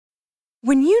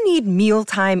When you need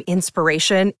mealtime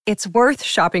inspiration, it's worth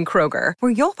shopping Kroger,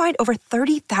 where you'll find over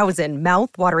 30,000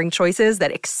 mouth-watering choices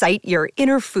that excite your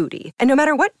inner foodie. And no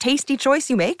matter what tasty choice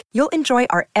you make, you'll enjoy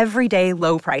our everyday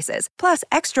low prices, plus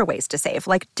extra ways to save,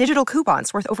 like digital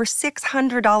coupons worth over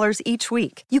 $600 each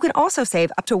week. You can also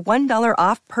save up to $1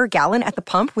 off per gallon at the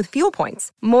pump with fuel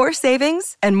points. More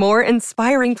savings and more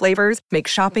inspiring flavors make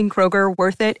shopping Kroger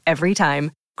worth it every time.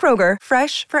 Kroger,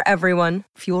 fresh for everyone.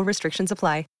 Fuel restrictions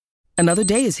apply. Another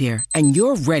day is here, and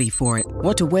you're ready for it.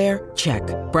 What to wear? Check.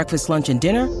 Breakfast, lunch, and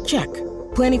dinner? Check.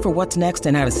 Planning for what's next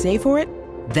and how to save for it?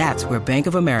 That's where Bank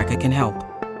of America can help.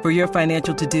 For your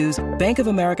financial to-dos, Bank of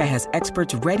America has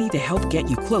experts ready to help get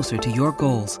you closer to your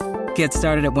goals. Get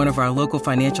started at one of our local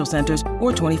financial centers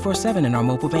or 24/7 in our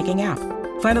mobile banking app.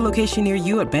 Find a location near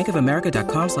you at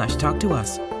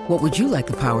bankofamerica.com/talktous. What would you like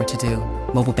the power to do?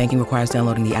 Mobile banking requires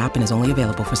downloading the app and is only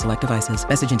available for select devices.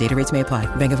 Message and data rates may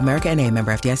apply. Bank of America N.A.,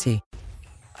 member FDIC.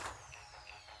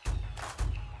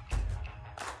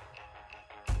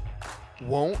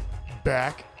 Won't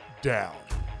back down.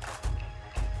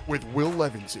 With Will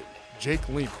Levinson, Jake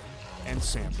Lehman, and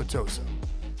Sam Petosa.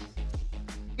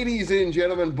 Ladies and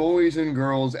gentlemen, boys and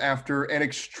girls, after an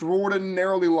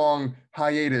extraordinarily long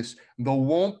hiatus, the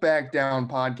Won't Back Down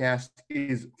podcast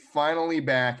is finally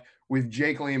back with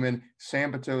Jake Lehman,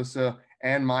 Sam Petosa,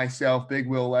 and myself, Big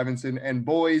Will Levinson. And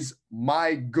boys,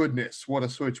 my goodness, what a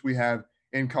switch we have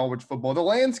in college football. The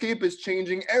landscape is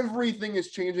changing. Everything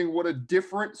is changing. What a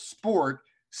different sport,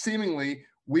 seemingly,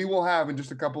 we will have in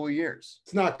just a couple of years.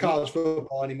 It's not college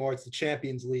football anymore. It's the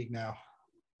Champions League now.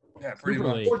 Yeah, pretty Super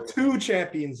much. League. Or two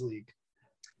Champions League.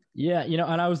 Yeah,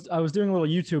 and I was doing a little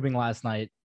YouTubing last night.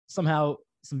 Somehow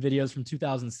some videos from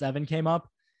 2007 came up,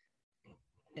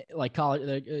 like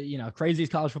college,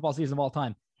 craziest college football season of all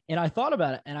time. And I thought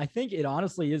about it, and I think it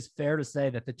honestly is fair to say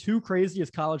that the two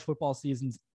craziest college football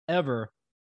seasons ever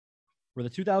were the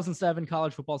 2007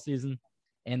 college football season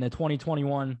and the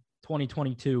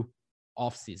 2021-2022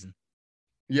 off season.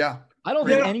 Yeah. I don't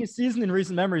think any season in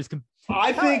recent memories can.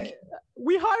 I think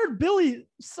we hired Billy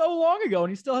so long ago and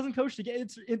he still hasn't coached again.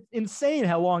 It's insane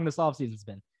how long this offseason's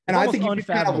been. And I think you can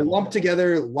kind of lump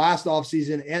together last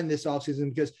offseason and this offseason,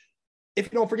 because if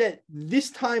you don't forget,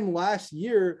 this time last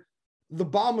year, the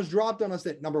bomb was dropped on us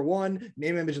that, number one,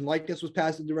 name, image, and likeness was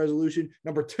passed into resolution.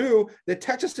 Number two, that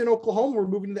Texas and Oklahoma were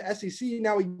moving to the SEC.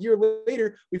 Now, a year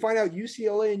later, we find out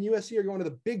UCLA and USC are going to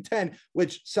the Big Ten,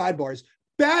 which, sidebars,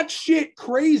 batshit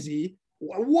crazy.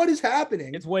 What is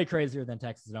happening? It's way crazier than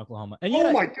Texas and Oklahoma. And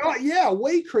oh my God. Yeah.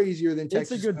 Way crazier than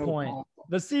Texas. It's a good point.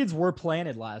 The seeds were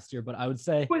planted last year, but I would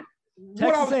say But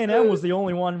Texas A&M was the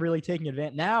only one really taking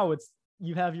advantage. Now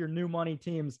you have your new money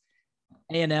teams,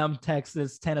 A&M,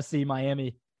 Texas, Tennessee,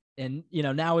 Miami, and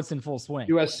now it's in full swing.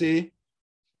 USC,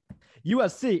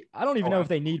 I don't even know if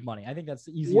they need money. I think that's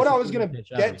the easiest. What I was going to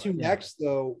get to next,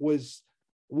 though, was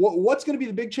what's going to be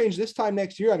the big change this time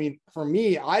next year? I mean, for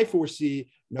me, I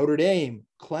foresee Notre Dame,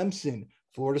 Clemson,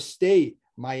 Florida State,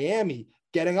 Miami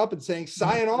getting up and saying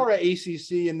sayonara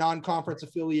ACC and non-conference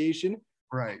affiliation.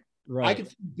 Right. I could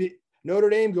see Notre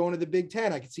Dame going to the Big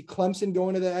Ten. I could see Clemson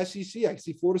going to the SEC. I could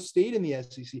see Florida State in the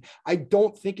SEC. I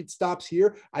don't think it stops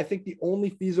here. I think the only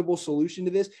feasible solution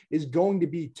to this is going to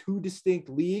be two distinct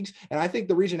leagues. And I think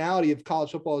the regionality of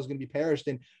college football is going to be perished.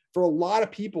 And for a lot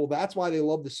of people, that's why they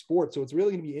love the sport. So it's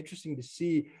really going to be interesting to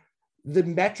see the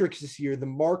metrics this year, the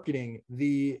marketing,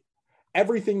 the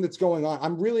everything that's going on.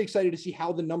 I'm really excited to see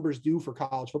how the numbers do for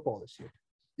college football this year.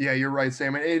 Yeah, you're right,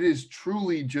 Sam. It is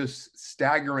truly just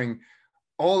staggering.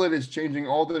 All that is changing,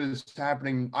 all that is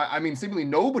happening. I mean, seemingly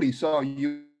nobody saw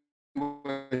USC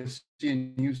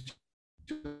and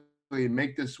UCLA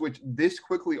make this switch this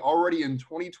quickly already in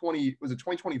 2020. Was it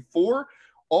 2024?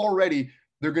 Already,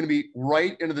 they're going to be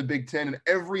right into the Big Ten, and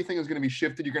everything is going to be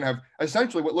shifted. You're going to have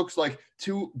essentially what looks like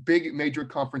two big major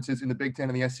conferences in the Big Ten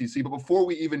and the SEC. But before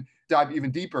we even dive even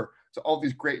deeper to all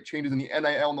these great changes in the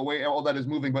NIL and the way all that is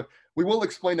moving, but we will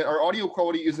explain that our audio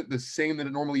quality isn't the same that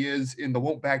it normally is in the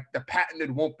patented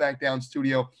Won't Back Down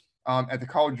studio at the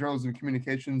College Journalism and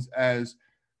Communications, as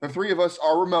the three of us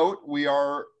are remote. We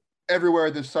are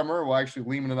everywhere this summer. Well, actually,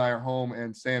 Lehman and I are home,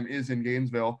 and Sam is in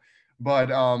Gainesville.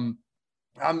 But I'm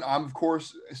of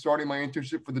course starting my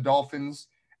internship for the Dolphins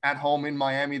at home in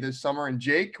Miami this summer. And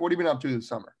Jake, what have you been up to this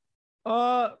summer?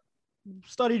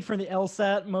 Studied for the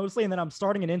LSAT mostly, and then I'm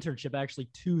starting an internship actually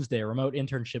Tuesday, a remote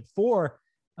internship for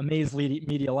Amaze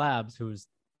Media Labs, who's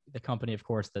the company, of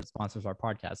course, that sponsors our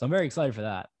podcast. So I'm very excited for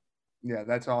that. Yeah,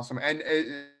 that's awesome. And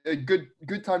a good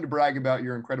time to brag about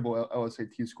your incredible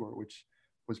LSAT score, which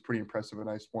was pretty impressive. A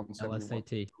nice 171.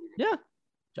 LSAT. Yeah.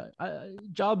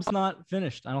 Job's not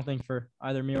finished, I don't think, for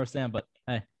either me or Sam, but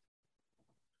hey.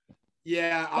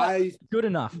 Yeah, good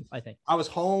enough, I think. I was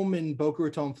home in Boca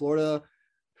Raton, Florida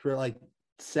for like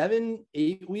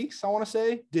 7-8 weeks, I want to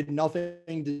say. Did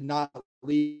nothing, did not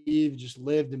leave, just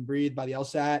lived and breathed by the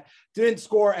LSAT. Didn't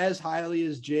score as highly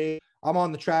as Jay. I'm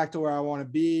on the track to where I want to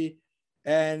be.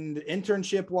 And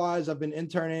internship wise, I've been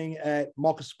interning at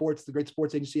Malka Sports, the great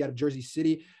sports agency out of Jersey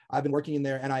City. I've been working in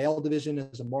their NIL division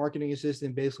as a marketing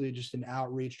assistant, basically just an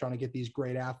outreach, trying to get these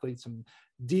great athletes some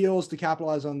deals to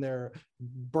capitalize on their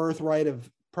birthright of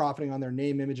profiting on their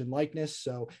name, image, and likeness.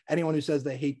 So anyone who says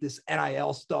they hate this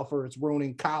NIL stuff or it's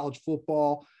ruining college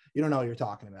football, you don't know what you're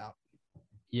talking about.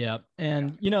 Yeah.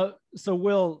 And, so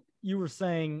Will, you were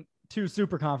saying 2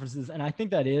 super conferences, and I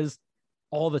think that is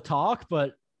all the talk,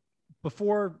 but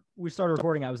before we started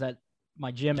recording, I was at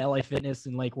my gym, LA Fitness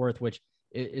in Lake Worth, which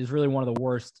is really one of the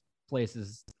worst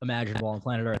places imaginable on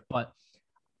planet Earth. But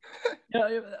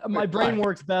my brain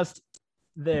works best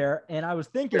there. And I was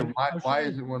thinking, why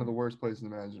is it one of the worst places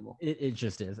imaginable? It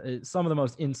just is. It's some of the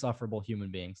most insufferable human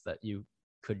beings that you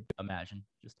could imagine.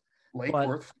 Just Lake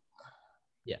Worth.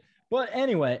 Yeah. But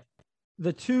anyway,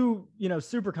 the 2,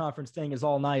 super conference thing is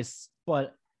all nice,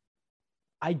 but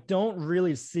I don't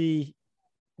really see,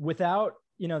 without,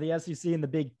 the SEC and the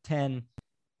Big Ten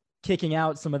kicking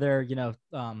out some of their,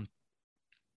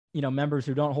 members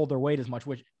who don't hold their weight as much,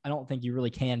 which I don't think you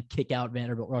really can kick out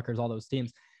Vanderbilt, Rutgers, all those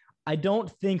teams. I don't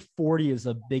think 40 is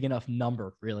a big enough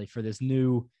number really for this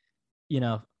new,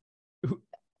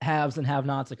 haves and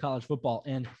have-nots of college football.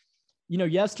 And,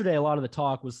 yesterday, a lot of the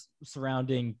talk was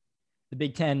surrounding the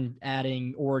Big Ten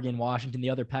adding Oregon, Washington,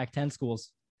 the other Pac-10 schools.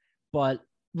 But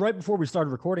right before we started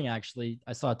recording, actually,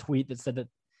 I saw a tweet that said that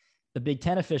the Big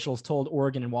Ten officials told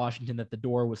Oregon and Washington that the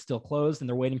door was still closed and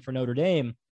they're waiting for Notre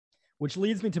Dame, which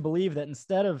leads me to believe that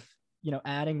instead of,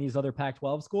 adding these other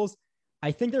Pac-12 schools,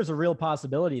 I think there's a real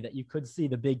possibility that you could see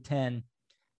the Big Ten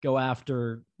go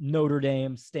after Notre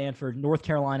Dame, Stanford, North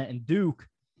Carolina, and Duke,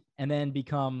 and then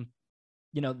become,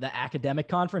 the academic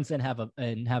conference and have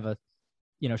a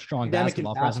strong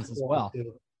basketball presence as well.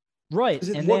 Too. Right.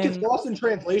 And what gets lost in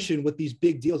translation with these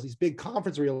big deals, these big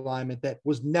conference realignment that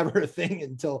was never a thing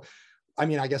until, I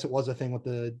guess it was a thing with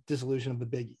the dissolution of the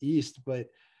Big East, but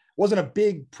wasn't a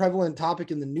big prevalent topic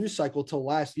in the news cycle till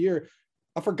last year.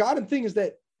 A forgotten thing is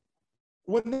that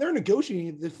when they're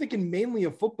negotiating, they're thinking mainly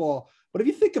of football. But if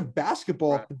you think of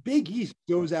basketball, right, the Big East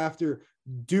goes after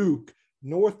Duke,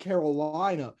 North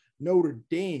Carolina, Notre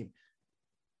Dame.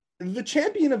 The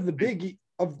champion of the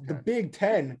Big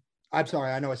Ten, I'm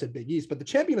sorry, I know I said Big East, but the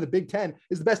champion of the Big Ten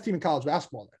is the best team in college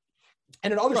basketball there.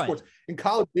 And in other sports, in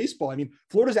college baseball,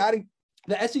 Florida's adding,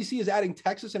 the SEC is adding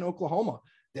Texas and Oklahoma.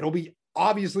 It'll be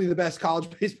obviously the best college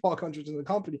baseball conference in the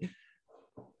company.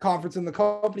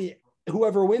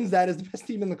 Whoever wins that is the best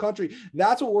team in the country.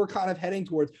 That's what we're kind of heading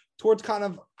towards kind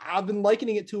of, I've been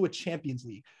likening it to a Champions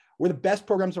League, where the best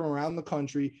programs from around the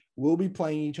country will be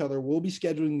playing each other. We'll be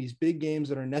scheduling these big games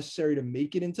that are necessary to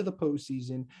make it into the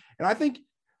postseason. And I think,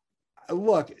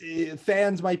 look,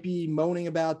 fans might be moaning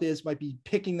about this, might be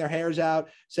picking their hairs out,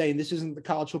 saying this isn't the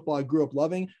college football I grew up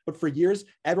loving. But for years,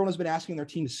 everyone has been asking their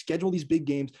team to schedule these big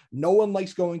games. No one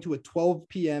likes going to a 12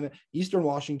 p.m. Eastern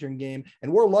Washington game.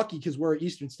 And we're lucky because we're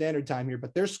Eastern Standard Time here,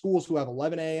 but there's schools who have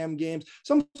 11 a.m. games.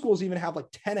 Some schools even have like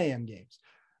 10 a.m. games.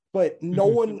 But no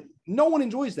one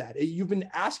enjoys that. You've been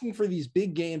asking for these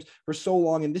big games for so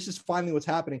long, and this is finally what's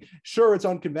happening. Sure, it's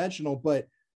unconventional, but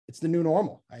it's the new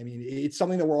normal. It's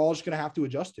something that we're all just going to have to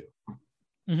adjust to.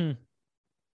 Mm-hmm.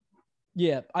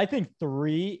 Yeah, I think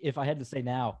 3, if I had to say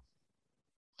now,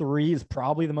 3 is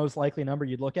probably the most likely number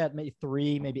you'd look at. Maybe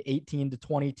 3, maybe 18 to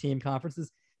 20 team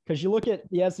conferences. Because you look at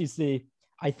the SEC,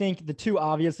 I think the 2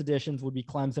 obvious additions would be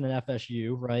Clemson and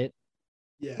FSU, right?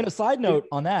 Yeah. And a side note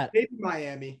on that. Maybe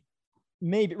Miami.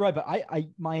 Maybe, right. But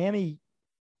Miami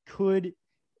could,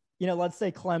 let's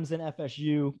say Clemson,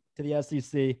 FSU to the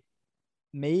SEC.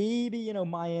 Maybe,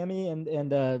 Miami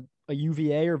and a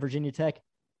UVA or Virginia Tech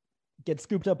get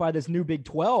scooped up by this new Big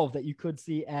 12 that you could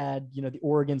see add, the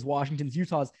Oregons, Washingtons,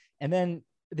 Utahs. And then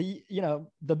the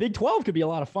Big 12 could be a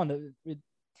lot of fun.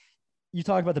 You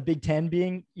talk about the Big 10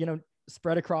 being,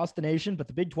 spread across the nation, but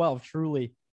the Big 12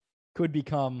 truly could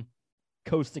become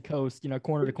coast to coast,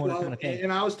 corner to corner kind of thing.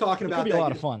 And I was talking about that. It could be a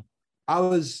lot of fun. I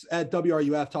was at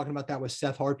WRUF talking about that with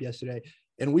Seth Harp yesterday.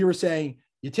 And we were saying,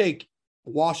 you take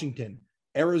Washington,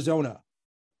 Arizona,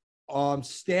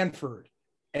 Stanford,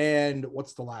 and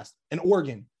what's the last? And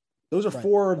Oregon. Those are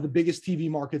 4 of the biggest TV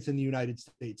markets in the United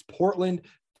States. Portland,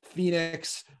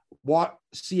 Phoenix,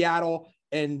 Seattle,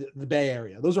 and the Bay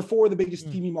Area. Those are 4 of the biggest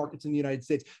TV markets in the United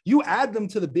States. You add them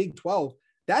to the Big 12,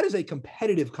 that is a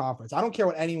competitive conference. I don't care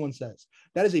what anyone says.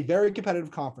 That is a very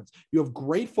competitive conference. You have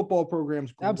great football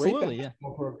programs, great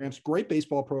basketball programs, great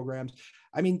baseball programs.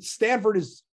 I mean, Stanford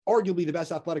is arguably the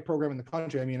best athletic program in the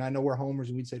country. I mean, I know we're homers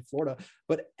and we'd say Florida,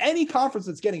 but any conference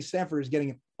that's getting Stanford is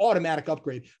getting an automatic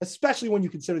upgrade, especially when you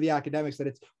consider the academics, that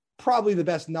it's probably the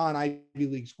best non-Ivy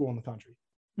League school in the country.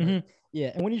 Mm-hmm.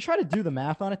 Yeah. And when you try to do the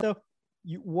math on it, though,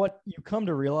 what you come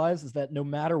to realize is that no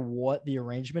matter what the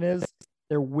arrangement is,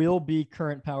 there will be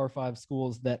current Power 5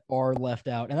 schools that are left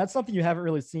out. And that's something you haven't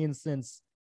really seen since,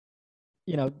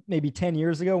 maybe 10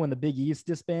 years ago when the Big East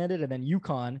disbanded, and then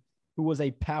UConn, who was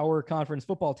a power conference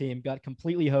football team, got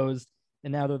completely hosed,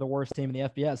 and now they're the worst team in the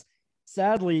FBS.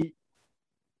 Sadly,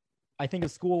 I think a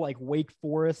school like Wake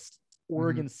Forest,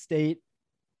 Oregon State,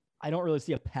 I don't really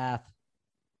see a path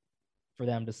for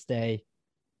them to stay,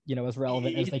 as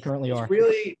relevant as they currently are.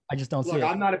 Really, I just don't see it.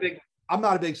 I'm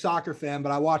not a big soccer fan,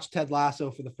 but I watched Ted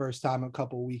Lasso for the first time a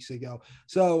couple of weeks ago.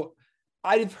 So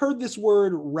I've heard this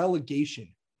word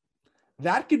relegation.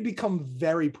 That could become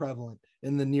very prevalent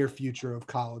in the near future of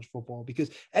college football, because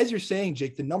as you're saying,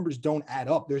 Jake, the numbers don't add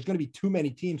up. There's going to be too many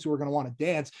teams who are going to want to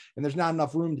dance, and there's not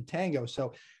enough room to tango.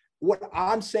 So what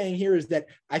I'm saying here is that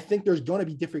I think there's going to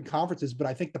be different conferences, but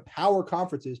I think the power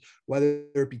conferences, whether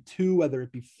it be 2, whether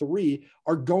it be 3,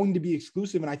 are going to be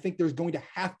exclusive. And I think there's going to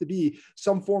have to be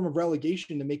some form of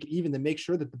relegation to make it even, to make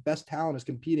sure that the best talent is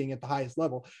competing at the highest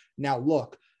level. Now,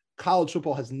 look, college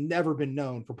football has never been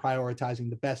known for prioritizing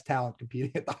the best talent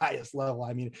competing at the highest level.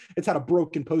 I mean, it's had a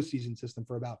broken postseason system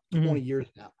for about 20 years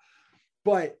now.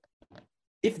 But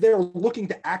if they're looking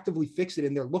to actively fix it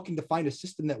and they're looking to find a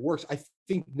system that works, I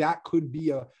think that could be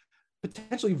a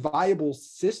potentially viable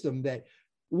system that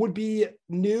would be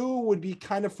new, would be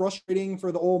kind of frustrating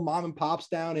for the old mom and pops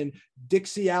down in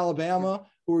Dixie, Alabama,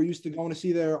 who are used to going to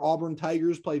see their Auburn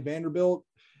Tigers play Vanderbilt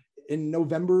in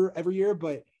November every year.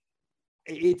 But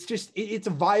it's a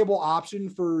viable option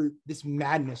for this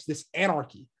madness, this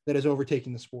anarchy that is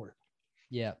overtaking the sport.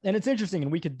 Yeah. And it's interesting.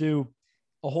 And we could do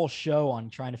a whole show on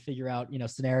trying to figure out,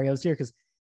 scenarios here, because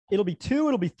it'll be 2,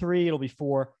 it'll be 3, it'll be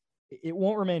 4. It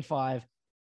won't remain 5.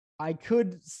 I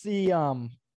could see,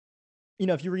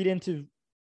 if you read into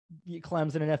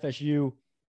Clemson and FSU,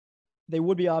 they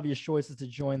would be obvious choices to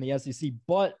join the SEC,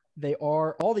 but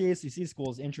all the ACC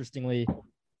schools, interestingly,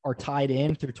 are tied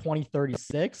in through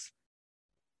 2036.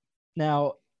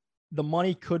 Now, the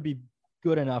money could be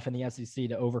good enough in the SEC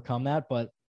to overcome that, but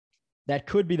that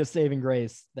could be the saving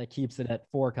grace that keeps it at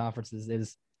 4 conferences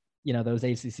is, those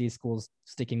ACC schools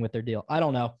sticking with their deal. I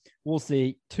don't know. We'll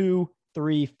see. 2,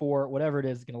 3, 4, whatever it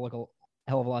is going to look a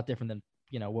hell of a lot different than,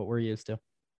 what we're used to.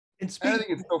 I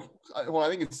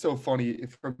think it's so funny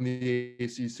from the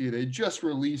ACC. They just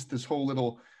released this whole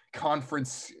little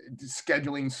conference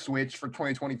scheduling switch for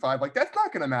 2025. Like, that's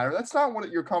not going to matter. That's not what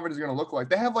your conference is going to look like.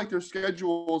 They have like their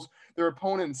schedules, their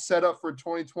opponents set up for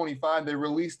 2025. They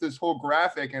released this whole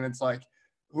graphic, and it's like,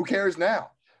 who cares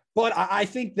now? But I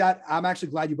think that I'm actually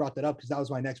glad you brought that up, because that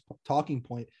was my next talking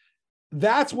point.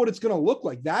 That's what it's going to look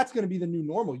like. That's going to be the new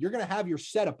normal. You're going to have your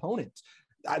set opponents.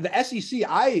 The SEC,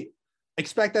 I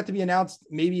expect that to be announced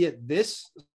maybe at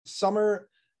this summer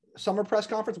press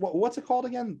conference. What's it called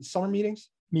again? Summer meetings?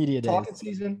 Media days. Talking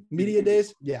season, media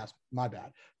days. Yes, my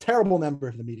bad. Terrible member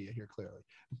of the media here, clearly.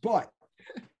 But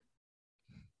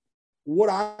what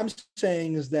I'm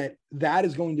saying is that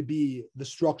is going to be the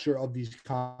structure of these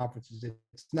conferences.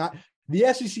 It's not,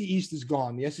 the SEC East is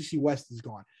gone. The SEC West is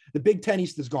gone. The Big Ten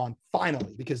East is gone,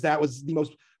 finally, because that was the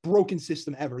most broken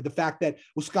system ever. The fact that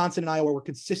Wisconsin and Iowa were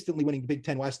consistently winning the Big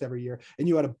Ten West every year, and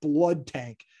you had a blood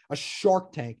tank, a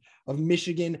shark tank of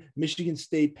Michigan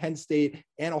State, Penn State,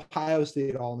 and Ohio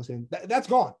State all in the same. That's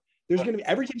gone. There's going to be,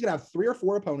 every team's going to have 3 or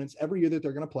 4 opponents every year that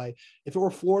they're going to play. If it were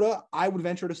Florida, I would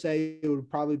venture to say it would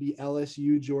probably be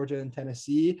LSU, Georgia, and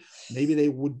Tennessee. Maybe they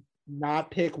would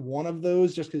not pick one of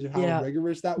those just because of how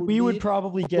rigorous that would be. We would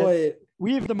probably get,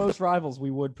 we have the most rivals.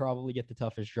 We would probably get the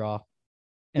toughest draw.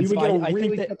 And so I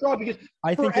think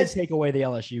they'd take away the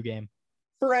LSU game.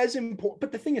 For as important,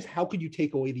 but the thing is, how could you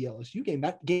take away the LSU game?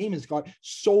 That game has got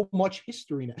so much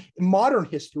history now, modern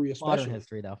history, especially. Modern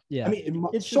history, though. Yeah, I mean,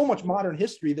 it's so much modern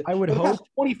history that I would hope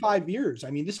 25 years. I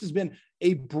mean, this has been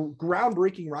a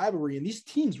groundbreaking rivalry, and these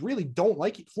teams really don't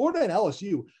like it. Florida and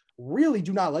LSU really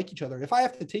do not like each other. If I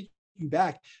have to take you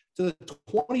back to the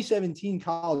 2017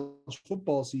 college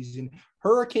football season,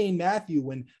 Hurricane Matthew,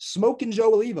 when Smoke and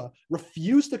Joe Oliva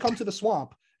refused to come to the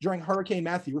Swamp during Hurricane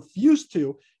Matthew, refused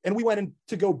to, and we went in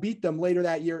to go beat them later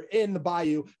that year in the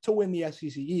Bayou to win the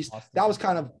SEC East. That was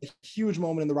kind of a huge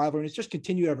moment in the rivalry, and it's just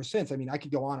continued ever since. I mean, I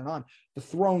could go on and on. The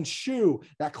thrown shoe,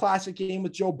 that classic game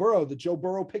with Joe Burrow, the Joe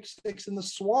Burrow pick six in the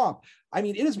swamp. I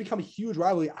mean, it has become a huge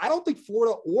rivalry. I don't think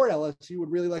Florida or LSU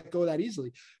would really let go that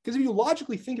easily, because if you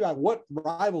logically think about what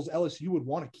rivals LSU would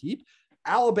want to keep,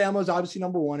 Alabama is obviously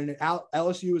number one, and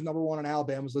LSU is number one on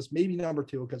Alabama's list, maybe number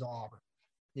two because of Auburn.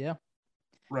 Yeah.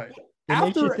 Right.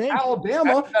 After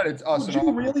Alabama, it's us. Would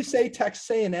you really say Texas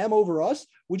A&M over us?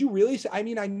 Would you really say? I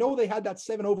mean, I know they had that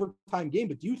 7 overtime game,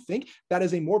 but do you think that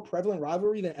is a more prevalent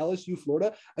rivalry than LSU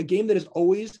Florida? A game that is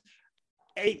always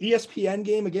a ESPN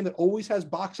game, a game that always has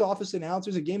box office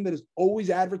announcers, a game that is always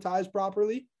advertised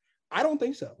properly? I don't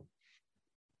think so.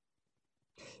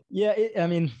 Yeah, I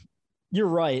mean, you're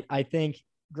right. I think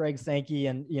Greg Sankey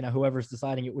and, whoever's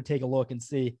deciding it would take a look and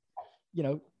see,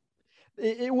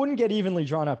 it wouldn't get evenly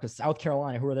drawn up because South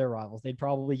Carolina, who are their rivals, they'd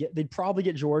probably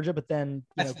get Georgia, but then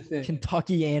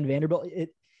Kentucky and Vanderbilt.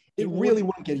 It really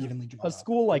wouldn't get evenly drawn up. A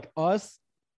school like us,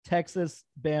 Texas,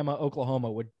 Bama, Oklahoma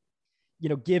would,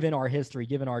 given our history,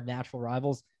 given our natural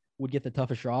rivals, would get the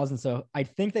toughest draws. And so I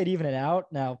think they'd even it out.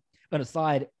 Now, an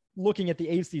aside, looking at the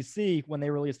ACC when they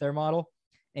released their model,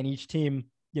 and each team,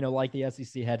 like the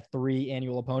SEC, had 3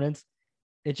 annual opponents,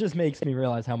 it just makes me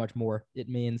realize how much more it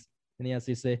means in the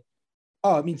SEC.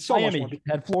 Oh, I mean, so Miami much more.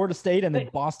 Had Florida State and then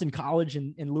Boston College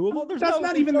in Louisville. That's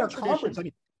not even their conference. I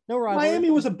mean, no rivalry. Miami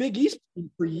was a Big East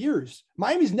team for years.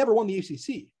 Miami's never won the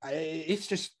ACC. It's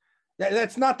just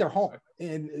that's not their home,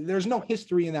 and there's no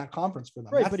history in that conference for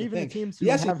them. Right, that's but even thing. the teams who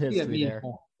have history there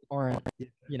aren't,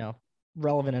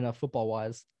 relevant enough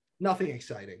football-wise. Nothing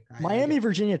exciting. Miami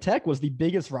Virginia Tech was the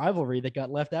biggest rivalry that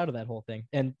got left out of that whole thing,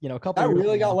 and a couple. That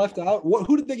really got left out.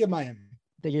 Who did they give Miami?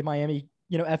 They gave Miami,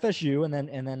 FSU,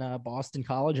 and then Boston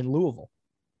College and Louisville.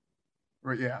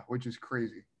 Right, yeah, which is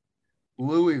crazy.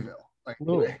 Louisville.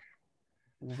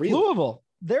 Louisville.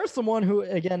 There's someone who,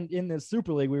 again, in this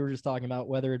Super League we were just talking about,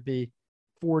 whether it be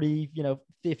 40,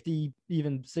 50,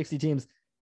 even 60 teams,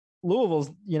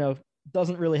 Louisville's,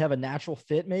 doesn't really have a natural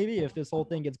fit maybe if this whole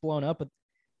thing gets blown up, but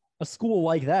a school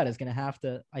like that is going to have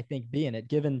to, I think, be in it,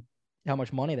 given how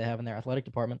much money they have in their athletic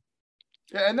department.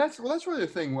 Yeah, and that's really the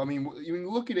thing. I mean, when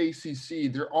you look at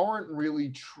ACC, there aren't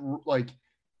really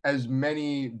as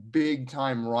many big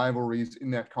time rivalries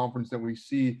in that conference that we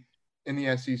see in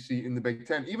the SEC, in the Big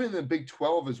Ten, even in the Big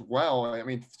 12 as well. I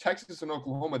mean, Texas and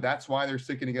Oklahoma, that's why they're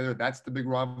sticking together. That's the big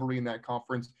rivalry in that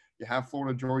conference. You have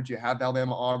Florida, Georgia, you have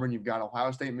Alabama, Auburn, you've got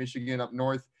Ohio State, Michigan up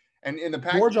north. And in the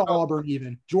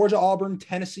Pac-12, Georgia, Auburn,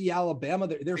 Tennessee, Alabama.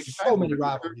 There's so many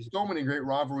rivalries. There's so many great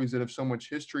rivalries that have so much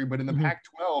history. But in the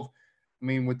Pac-12, I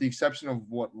mean, with the exception of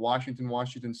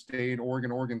Washington State,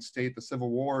 Oregon State, the Civil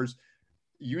Wars,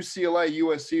 UCLA,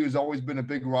 USC has always been a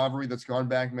big rivalry that's gone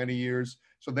back many years.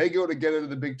 So they go together to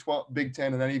the Big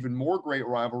Ten, and then even more great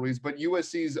rivalries. But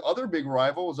USC's other big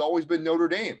rival has always been Notre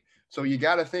Dame. So you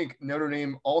got to think Notre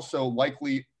Dame also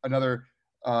likely another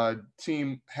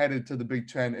team headed to the Big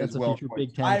Ten as well.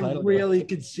 Big Ten I really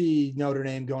could see Notre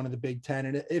Dame going to the Big Ten,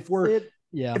 and if we're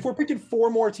picking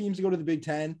 4 more teams to go to the Big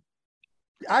Ten,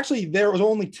 actually there was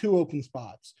only 2 open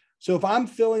spots. So if I'm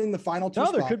filling the final 2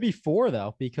 spots, there could be 4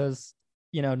 though, because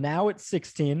now it's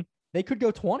 16. They could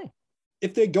go 20.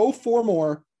 If they go 4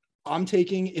 more, I'm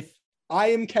taking. If I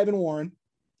am Kevin Warren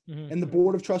and the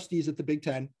board of trustees at the Big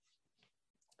Ten,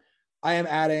 I am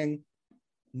adding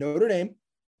Notre Dame.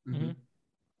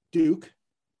 Duke,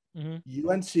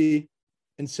 UNC,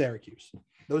 and Syracuse.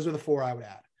 Those are the 4 I would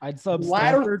add. I'd sub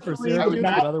Stanford for Syracuse,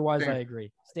 but otherwise I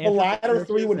agree. The latter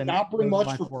 3 would not bring much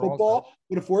for football,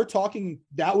 but if we're talking,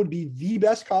 that would be the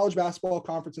best college basketball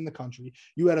conference in the country.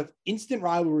 You had instant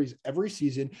rivalries every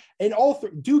season, and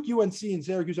Duke, UNC, and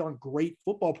Syracuse aren't great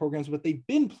football programs, but they've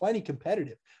been plenty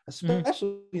competitive,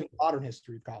 especially in modern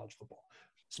history of college football,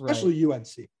 especially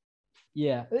UNC.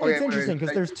 Yeah, it's interesting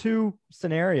because there's 2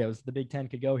 scenarios the Big Ten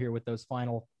could go here with those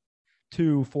final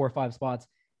 2, 4, 5 spots.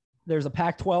 There's a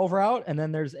Pac-12 route, and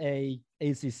then there's a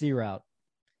ACC route.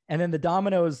 And then the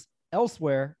dominoes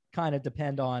elsewhere kind of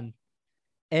depend on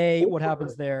A, what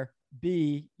happens there,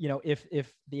 B,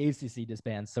 if the ACC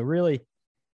disbands. So really,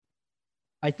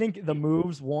 I think the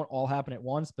moves won't all happen at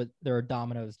once, but there are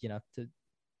dominoes, to.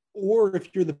 Or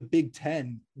if you're the Big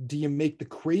Ten, do you make the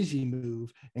crazy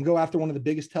move and go after one of the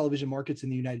biggest television markets in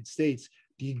the United States?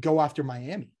 Do you go after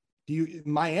Miami?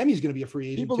 Miami's going to be a free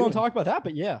agent. People don't talk about that,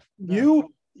 but yeah.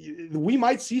 We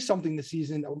might see something this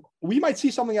season. We might see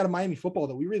something out of Miami football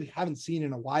that we really haven't seen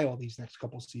in a while these next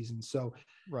couple of seasons. So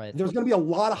there's going to be a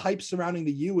lot of hype surrounding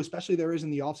the especially there is in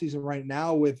the offseason right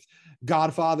now with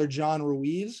Godfather John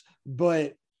Ruiz.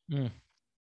 But Mm.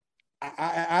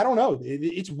 I don't know.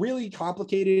 It's really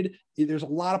complicated. There's a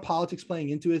lot of politics playing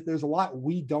into it. There's a lot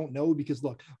we don't know because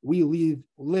look, we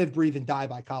live, breathe, and die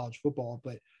by college football,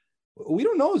 but we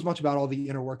don't know as much about all the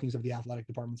inner workings of the athletic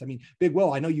departments. I mean, Big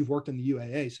Will, I know you've worked in the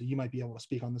UAA, so you might be able to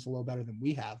speak on this a little better than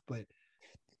we have, but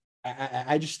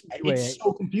I just, it's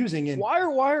so confusing. And why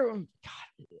are God,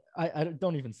 I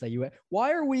don't even say UAA.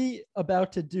 Why are we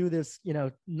about to do this,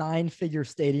 9-figure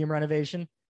stadium renovation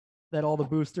that all the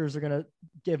boosters are going to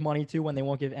give money to when they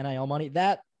won't give NIL money?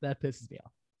 That pisses me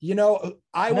off.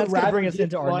 I would rather bring us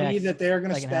into our money next that they're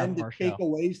going to spend to take show.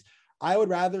 away. I would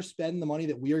rather spend the money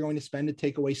that we are going to spend to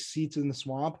take away seats in the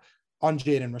swamp on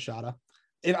Jaden Rashada.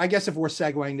 I guess if we're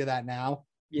segueing to that now.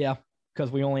 Yeah,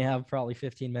 because we only have probably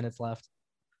 15 minutes left.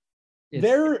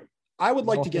 I would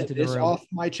like to get this off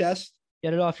my chest.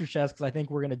 Get it off your chest because I think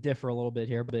we're going to differ a little bit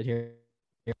here.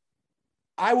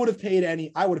 I would have paid 10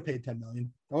 million. I would have paid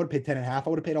 10 and a half. I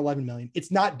would have paid 11 million.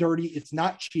 It's not dirty. It's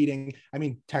not cheating. I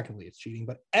mean, technically it's cheating,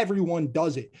 but everyone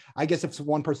does it. I guess if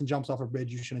one person jumps off a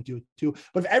bridge, you shouldn't do it too.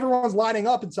 But if everyone's lining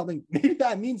up in something, maybe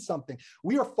that means something.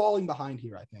 We are falling behind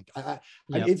here, I think.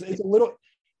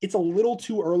 It's a little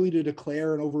too early to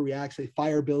declare and overreact, say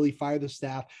fire Billy, fire the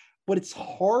staff, but it's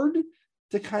hard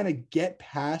to kind of get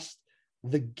past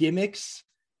the gimmicks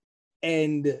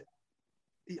and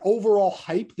the overall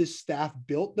hype this staff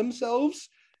built themselves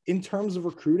in terms of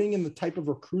recruiting and the type of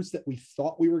recruits that we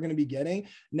thought we were going to be getting.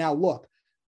 Now, look,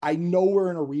 I know we're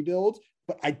in a rebuild,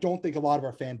 but I don't think a lot of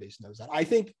our fan base knows that. I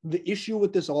think the issue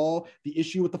with this all, the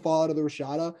issue with the fallout of the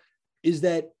Rashada, is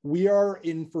that we are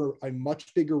in for a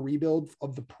much bigger rebuild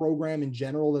of the program in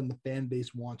general than the fan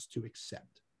base wants to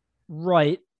accept.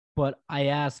 Right. But I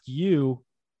ask you,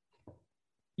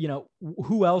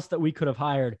 who else that we could have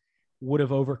hired would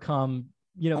have overcome,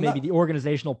 maybe the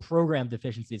organizational program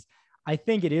deficiencies. I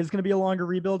think it is going to be a longer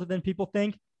rebuild than people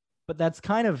think, but that's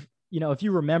kind of, if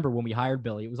you remember when we hired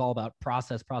Billy, it was all about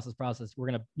process. We're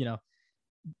going to,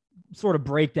 sort of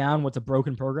break down what's a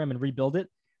broken program and rebuild it.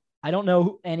 I don't know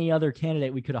who any other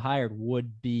candidate we could have hired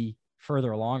would be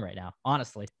further along right now.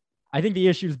 Honestly, I think the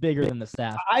issue is bigger than the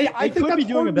staff. I think could be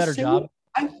doing a better job.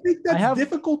 I think that's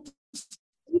difficult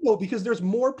because there's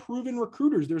more proven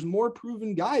recruiters. There's more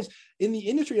proven guys in the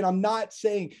industry. And I'm not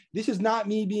saying this is not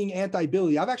me being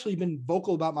anti-Billy. I've actually been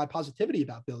vocal about my positivity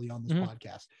about Billy on this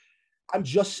podcast. I'm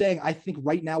just saying, I think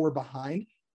right now we're behind,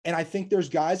 and I think there's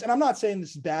guys, and I'm not saying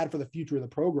this is bad for the future of the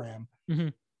program,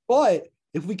 but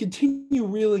if we continue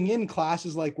reeling in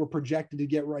classes like we're projected to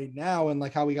get right now, and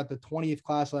like how we got the 20th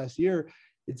class last year,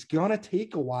 it's going to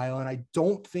take a while. And I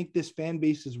don't think this fan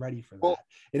base is ready for that.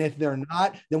 And if they're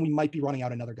not, then we might be running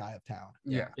out another guy of town.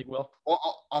 Yeah. Big Will.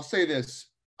 Well, I'll say this.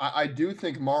 I do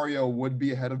think Mario would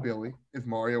be ahead of Billy if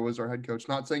Mario was our head coach.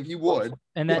 Not saying he would.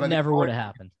 And that never would have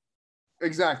happened.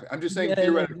 Exactly. I'm just saying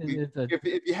theoretically,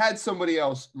 if you had somebody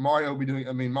else, Mario would be doing.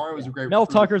 I mean, Mario is a great. Mel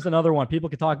Tucker's another one people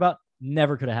could talk about.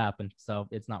 Never could have happened. So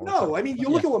it's not. No, I mean, you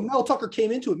look at what Mel Tucker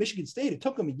came into at Michigan State. It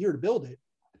took him a year to build it.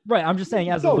 Right. I'm just saying,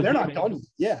 they're not done.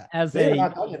 Yeah. They're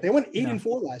not done yet. They went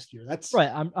 8-4 last year. That's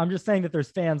right. I'm just saying that there's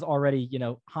fans already,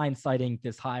 hindsighting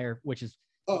this hire, which is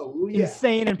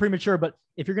insane and premature. But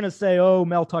if you're gonna say, oh,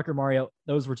 Mel Tucker, Mario,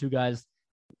 those were two guys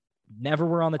never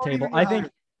were on the table.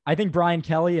 I think Brian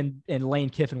Kelly and Lane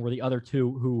Kiffin were the other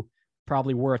two who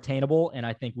probably were attainable, and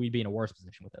I think we'd be in a worse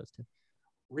position with those two.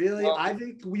 Really? I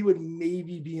think we would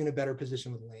maybe be in a better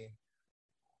position with Lane.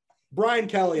 Brian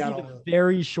Kelly, I don't know.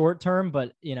 Very short term,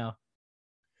 but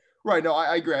Right. No,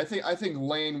 I agree. I think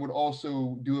Lane would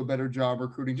also do a better job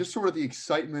recruiting. Just sort of the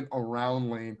excitement around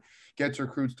Lane gets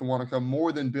recruits to want to come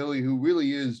more than Billy, who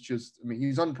really is just, I mean,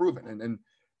 he's unproven, and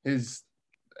his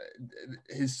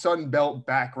Sun Belt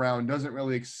background doesn't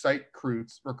really excite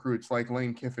recruits like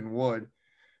Lane Kiffin would.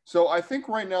 So I think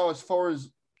right now, as far as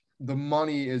the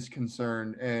money is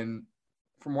concerned, and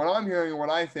from what I'm hearing and what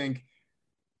I think,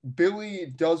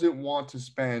 Billy doesn't want to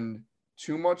spend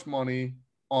too much money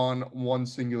on one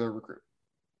singular recruit.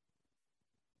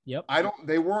 Yep.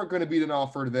 They weren't going to beat an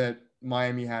offer that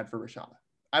Miami had for Rashada.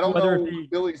 I don't know what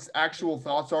Billy's actual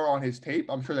thoughts are on his tape.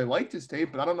 I'm sure they liked his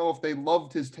tape, but I don't know if they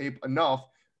loved his tape enough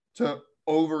to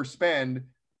overspend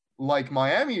like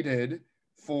Miami did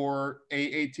for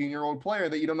a 18-year-old player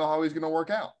that you don't know how he's going to work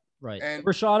out. Right. And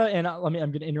Rashada, and I'm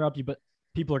going to interrupt you, but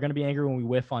people are going to be angry when we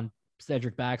whiff on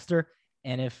Cedric Baxter.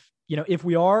 And if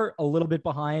we are a little bit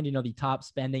behind, the top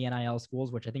spending NIL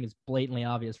schools, which I think is blatantly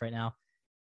obvious right now,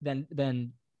 then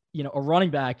a running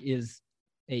back is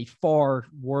a far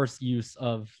worse use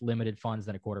of limited funds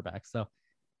than a quarterback. So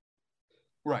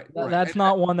right. That's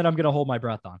not one that I'm going to hold my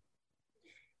breath on.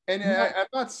 And I'm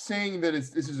not saying that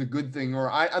this is a good thing,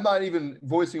 or I'm not even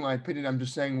voicing my opinion. I'm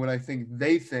just saying what I think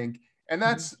they think. And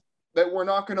that's that we're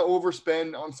not going to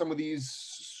overspend on some of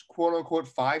these quote unquote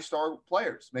 5-star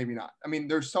players. Maybe not. I mean,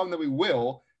 there's some that we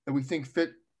will, that we think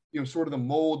fit, sort of the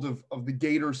mold of the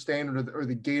Gator standard or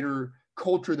the Gator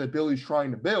culture that Billy's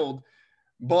trying to build.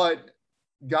 But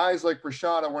guys like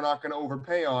Rashada, we're not going to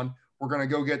overpay on. We're going to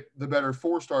go get the better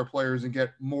 4-star players and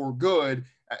get more good.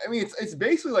 I mean, it's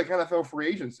basically like NFL free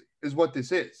agency is what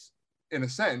this is in a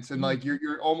sense. And like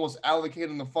you're almost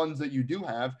allocating the funds that you do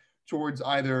have towards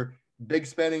either big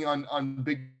spending on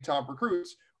big top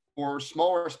recruits or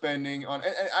smaller spending on,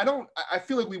 and I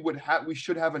feel like we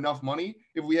should have enough money.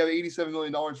 If we have $87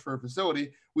 million for a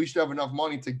facility, we should have enough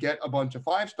money to get a bunch of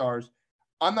 5-stars.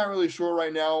 I'm not really sure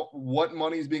right now what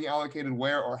money is being allocated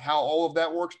where or how all of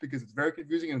that works, because it's very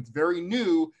confusing and it's very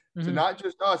new to not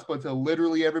just us, but to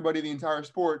literally everybody in the entire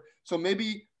sport. So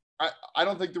maybe I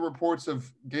don't think the reports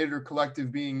of Gator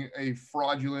Collective being a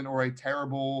fraudulent or a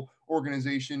terrible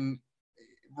organization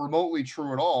remotely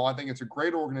true at all. I think it's a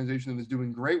great organization that is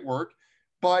doing great work,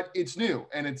 but it's new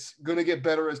and it's going to get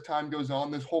better as time goes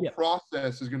on. This whole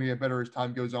process is going to get better as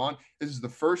time goes on. This is the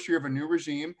first year of a new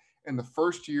regime, and the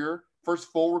first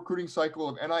full recruiting cycle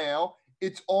of NIL.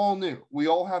 It's all new. We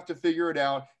all have to figure it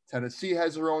out. Tennessee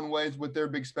has their own ways with their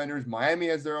big spenders. Miami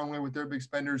has their own way with their big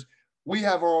spenders. We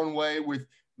have our own way with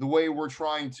the way we're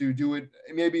trying to do it,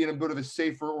 maybe in a bit of a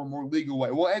safer or more legal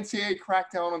way. Will NCAA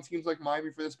crack down on teams like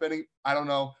Miami for the spending? I don't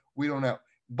know. We don't know.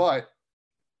 But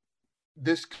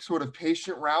this sort of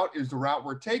patient route is the route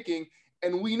we're taking.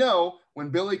 And we know when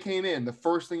Billy came in, the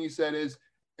first thing he said is,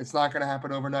 it's not going to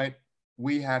happen overnight.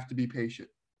 We have to be patient.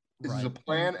 This is a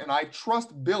plan, and I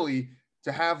trust Billy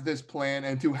to have this plan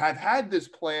and to have had this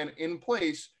plan in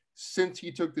place since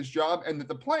he took this job, and that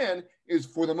the plan is,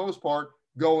 for the most part,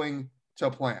 going to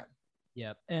plan.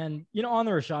 Yeah. And, on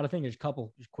the Rashada thing, there's a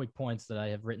couple just quick points that I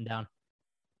have written down.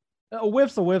 A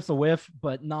whiff's a whiff,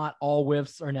 but not all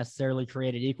whiffs are necessarily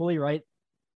created equally, right?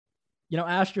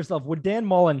 Ask yourself, would Dan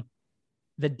Mullen,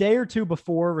 the day or two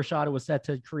before Rashada was set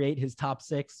to create his top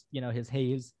 6, his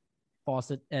Hayes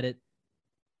Fawcett edit,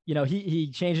 he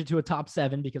changed it to a top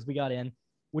 7 because we got in.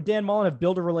 Would Dan Mullen have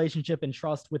built a relationship and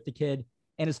trust with the kid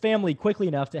and his family quickly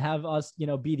enough to have us,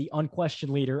 be the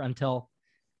unquestioned leader until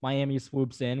Miami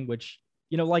swoops in, which,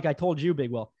 like I told you,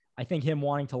 Big Will, I think him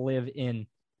wanting to live in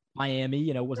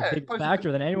Miami, was a big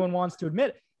factor than anyone wants to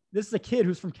admit. This is a kid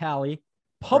who's from Cali,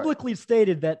 publicly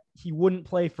stated that he wouldn't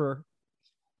play for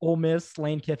Ole Miss,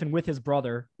 Lane Kiffin with his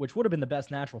brother, which would have been the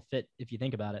best natural fit if you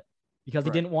think about it, because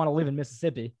he didn't want to live in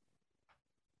Mississippi.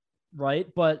 Right.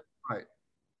 But,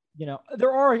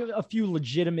 there are a few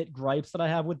legitimate gripes that I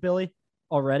have with Billy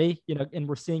already, and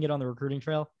we're seeing it on the recruiting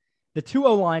trail. The 2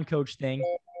 O-line coach thing,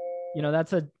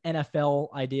 that's an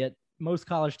NFL idea. Most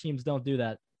college teams don't do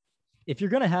that. If you're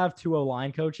going to have 2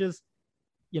 O-line coaches,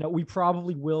 we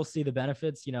probably will see the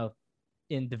benefits,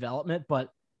 in development, but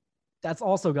that's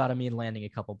also got to mean landing a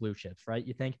couple blue chips, right?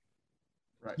 You think?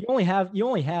 Right. You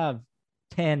only have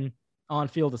 10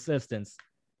 on-field assistants.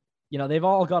 They've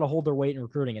all got to hold their weight in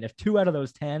recruiting. And if 2 out of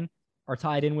those 10 are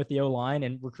tied in with the O-line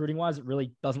and recruiting wise, it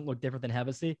really doesn't look different than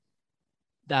Hevesy,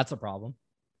 that's a problem.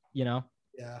 Yeah.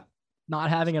 Not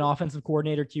having an offensive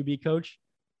coordinator, QB coach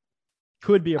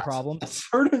could be a problem. That's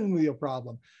certainly a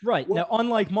problem. Right. Well, now,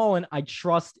 unlike Mullen, I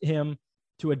trust him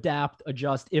to adapt,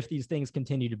 adjust if these things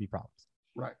continue to be problems.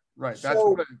 Right. That's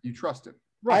what you trust him.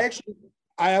 Right.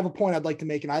 I have a point I'd like to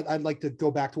make, and I'd like to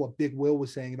go back to what Big Will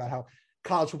was saying about how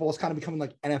college football is kind of becoming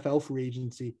like NFL free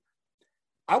agency.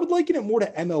 I would liken it more to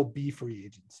MLB free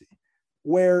agency,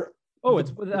 where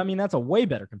that's a way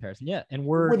better comparison. Yeah. And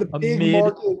we're a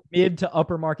mid to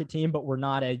upper market team, but we're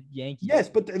not a Yankee. Yes.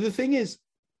 But the thing is,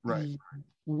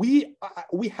 we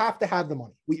have to have the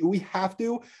money. We have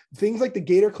to. Things like the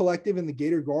Gator Collective and the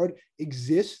Gator Guard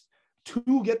exist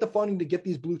to get the funding to get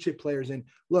these blue chip players in.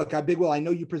 Look, Big Will, I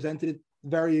know you presented it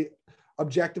very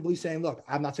objectively saying, look,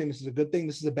 I'm not saying this is a good thing.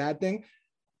 This is a bad thing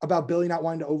about Billy not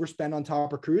wanting to overspend on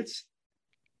top recruits.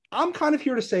 I'm kind of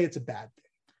here to say it's a bad thing.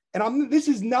 And this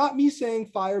is not me saying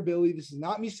fire Billy. This is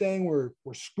not me saying we're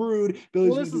screwed.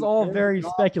 This is all very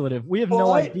speculative. We have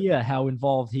no idea how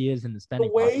involved he is in the spending.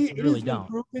 The way it is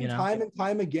proven time and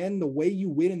time again, the way you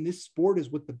win in this sport is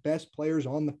with the best players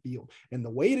on the field. And the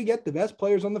way to get the best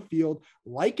players on the field,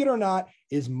 like it or not,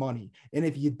 is money. And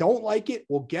if you don't like it,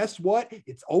 well, guess what?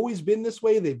 It's always been this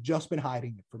way. They've just been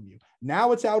hiding it from you.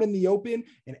 Now it's out in the open,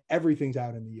 and everything's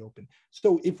out in the open.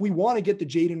 So if we want to get the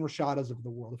Jaden Rashadas of the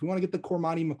world, if we want to get the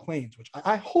Cormani McLeans, which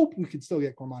I hope we could still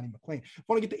get Cormani McLean, if we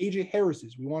want to get the AJ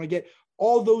Harrises, we want to get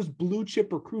all those blue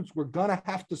chip recruits, we're going to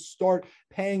have to start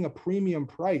paying a premium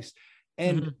price.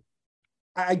 And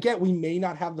I get we may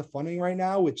not have the funding right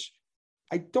now, which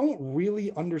I don't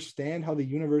really understand how the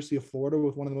University of Florida,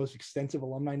 with one of the most extensive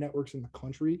alumni networks in the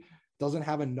country, doesn't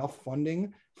have enough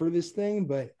funding for this thing.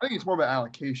 But I think it's more about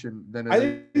allocation than I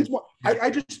think it's more,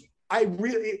 I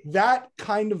really, that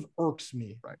kind of irks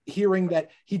me, hearing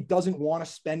that he doesn't want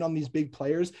to spend on these big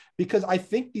players, because I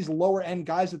think these lower end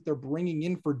guys that they're bringing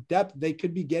in for depth, they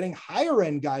could be getting higher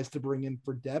end guys to bring in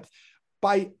for depth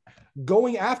by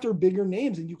going after bigger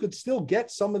names. And you could still get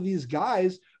some of these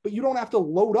guys, but you don't have to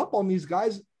load up on these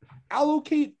guys.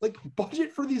 Allocate, like,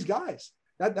 budget for these guys.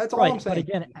 That's all I'm saying. But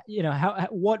again, you know,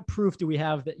 what proof do we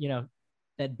have that, you know,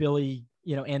 that Billy,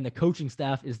 you know, and the coaching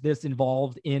staff is this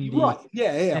involved in the right?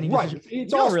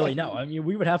 It's all really no. I mean,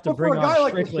 we would have to bring on like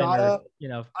Strickland, Rashada, or, you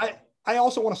know. I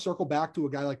also want to circle back to a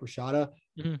guy like Rashada.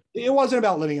 It wasn't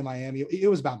about living in Miami. It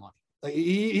was about money. Like,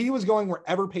 he was going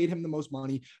wherever paid him the most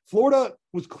money. Florida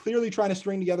was clearly trying to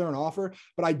string together an offer,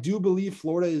 but I do believe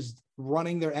Florida is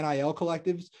running their NIL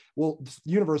collectives. Well,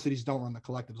 universities don't run the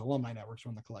collectives. Alumni networks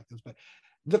run the collectives, but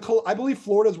I believe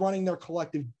Florida is running their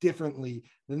collective differently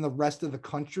than the rest of the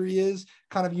country is,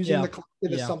 kind of using the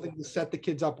collective as something to set the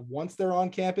kids up once they're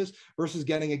on campus versus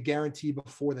getting a guarantee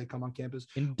before they come on campus.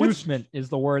 Inducement is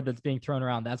the word that's being thrown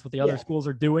around. That's what the other schools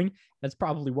are doing. That's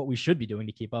probably what we should be doing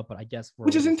to keep up, but I guess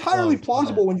which is entirely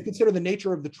plausible when you consider the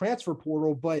nature of the transfer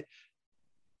portal, but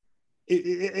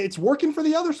it's working for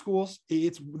the other schools.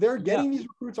 They're getting these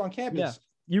recruits on campus. Yeah.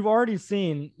 You've already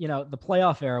seen, you know, the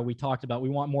playoff era we talked about. We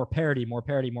want more parity.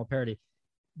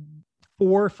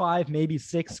 4, 5, maybe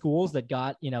 6 schools that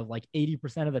got, you know, like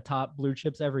 80% of the top blue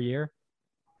chips every year.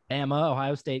 Bama,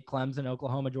 Ohio State, Clemson,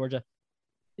 Oklahoma, Georgia.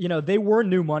 You know, they were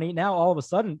new money. Now, all of a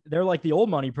sudden, they're like the old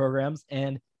money programs.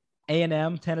 And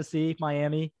A&M, Tennessee,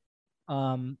 Miami, who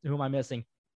am I missing?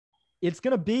 It's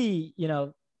going to be, you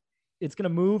know, it's going to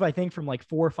move, I think, from like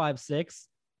 4, 5, 6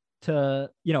 to,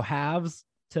 you know, halves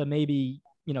to maybe,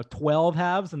 you know, 12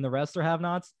 halves, and the rest are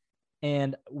have-nots.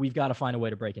 And we've got to find a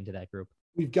way to break into that group.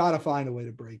 We've got to find a way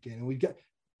to break in. And we've got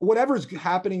whatever's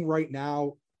happening right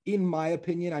now, in my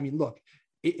opinion. I mean, look,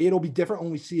 it'll be different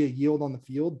when we see a yield on the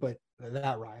field, but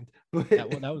that rhymed. But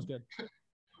that was good.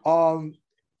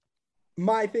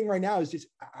 My thing right now is just,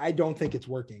 I don't think it's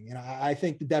working. And I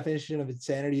think the definition of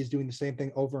insanity is doing the same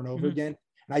thing over and over again.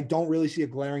 And I don't really see a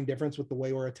glaring difference with the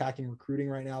way we're attacking recruiting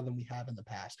right now than we have in the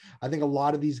past. I think a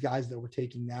lot of these guys that we're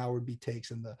taking now would be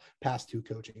takes in the past 2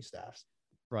 coaching staffs.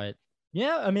 Right.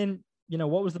 Yeah. I mean, you know,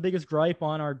 what was the biggest gripe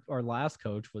on our last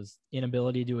coach was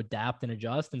inability to adapt and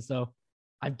adjust. And so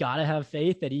I've got to have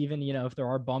faith that even, you know, if there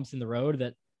are bumps in the road,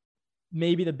 that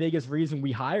maybe the biggest reason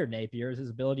we hired Napier is his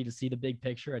ability to see the big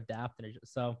picture, adapt and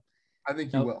adjust. So I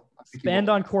think he will. Spend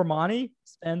on Cormani,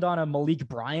 spend on a Malik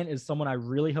Bryant is someone I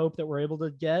really hope that we're able to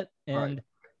get. And,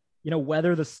 you know,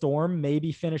 weather the storm,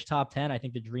 maybe finish top 10. I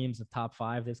think the dreams of top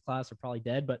 5 this class are probably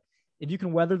dead. But if you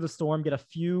can weather the storm, get a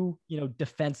few, you know,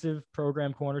 defensive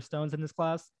program cornerstones in this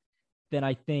class, then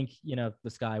I think, you know,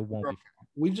 the sky won't be.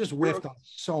 We've just whiffed on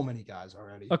so many guys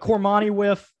already. A Cormani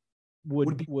whiff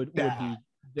would be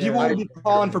he won't be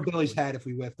calling for Billy's head if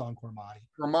we whiffed on Cormani.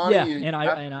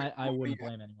 I wouldn't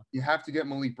blame anyone. You have to get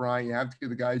Malik Bryant. You have to get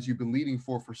the guys you've been leading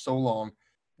for so long.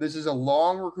 This is a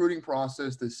long recruiting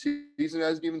process. The season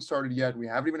hasn't even started yet. We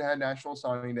haven't even had National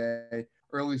Signing Day,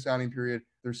 early signing period.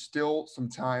 There's still some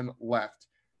time left.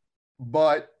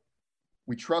 But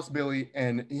we trust Billy,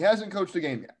 and he hasn't coached a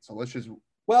game yet. So let's just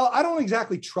 – Well, I don't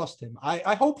exactly trust him.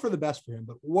 I hope for the best for him,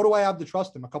 but what do I have to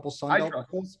trust him? A couple Sunbelt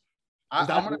articles? I'm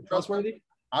going to trust him.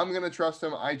 I'm going to trust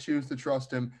him. I choose to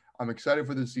trust him. I'm excited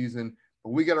for the season,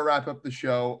 but we got to wrap up the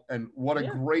show. And what a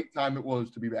great time it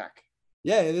was to be back.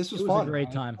 Yeah, this was fun. A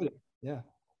great time. Yeah.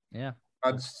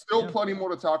 Still plenty more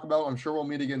to talk about. I'm sure we'll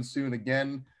meet again soon.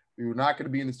 Again, we were not going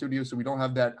to be in the studio, so we don't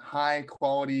have that high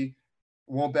quality,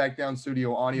 won't back down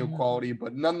studio audio quality,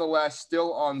 but nonetheless,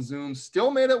 still on Zoom, still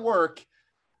made it work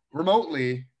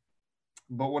remotely.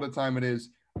 But what a time it is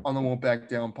on the Won't Back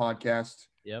Down podcast.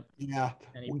 Yep. Yeah.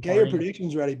 Get your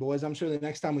predictions ready, boys. I'm sure the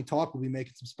next time we talk, we'll be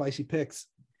making some spicy picks.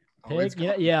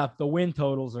 The win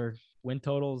totals,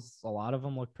 a lot of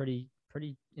them look pretty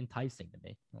enticing to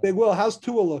me. Big Will, how's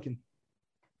Tua looking?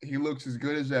 He looks as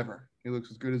good as ever.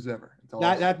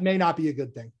 That may not be a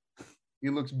good thing. He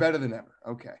looks better than ever.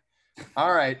 Okay.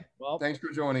 All right. Well, thanks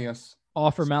for joining us.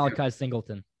 Offer Malachi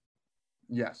Singleton.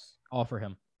 Yes. Offer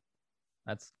him.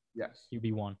 That's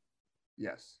QB1.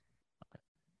 Yes.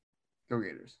 Go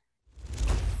Gators.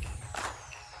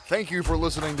 Thank you for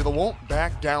listening to the Won't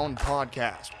Back Down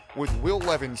podcast with Will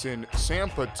Levinson, Sam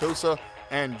Patosa,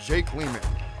 and Jake Lehman.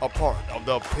 a part of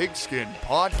the Pigskin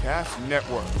Podcast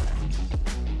Network.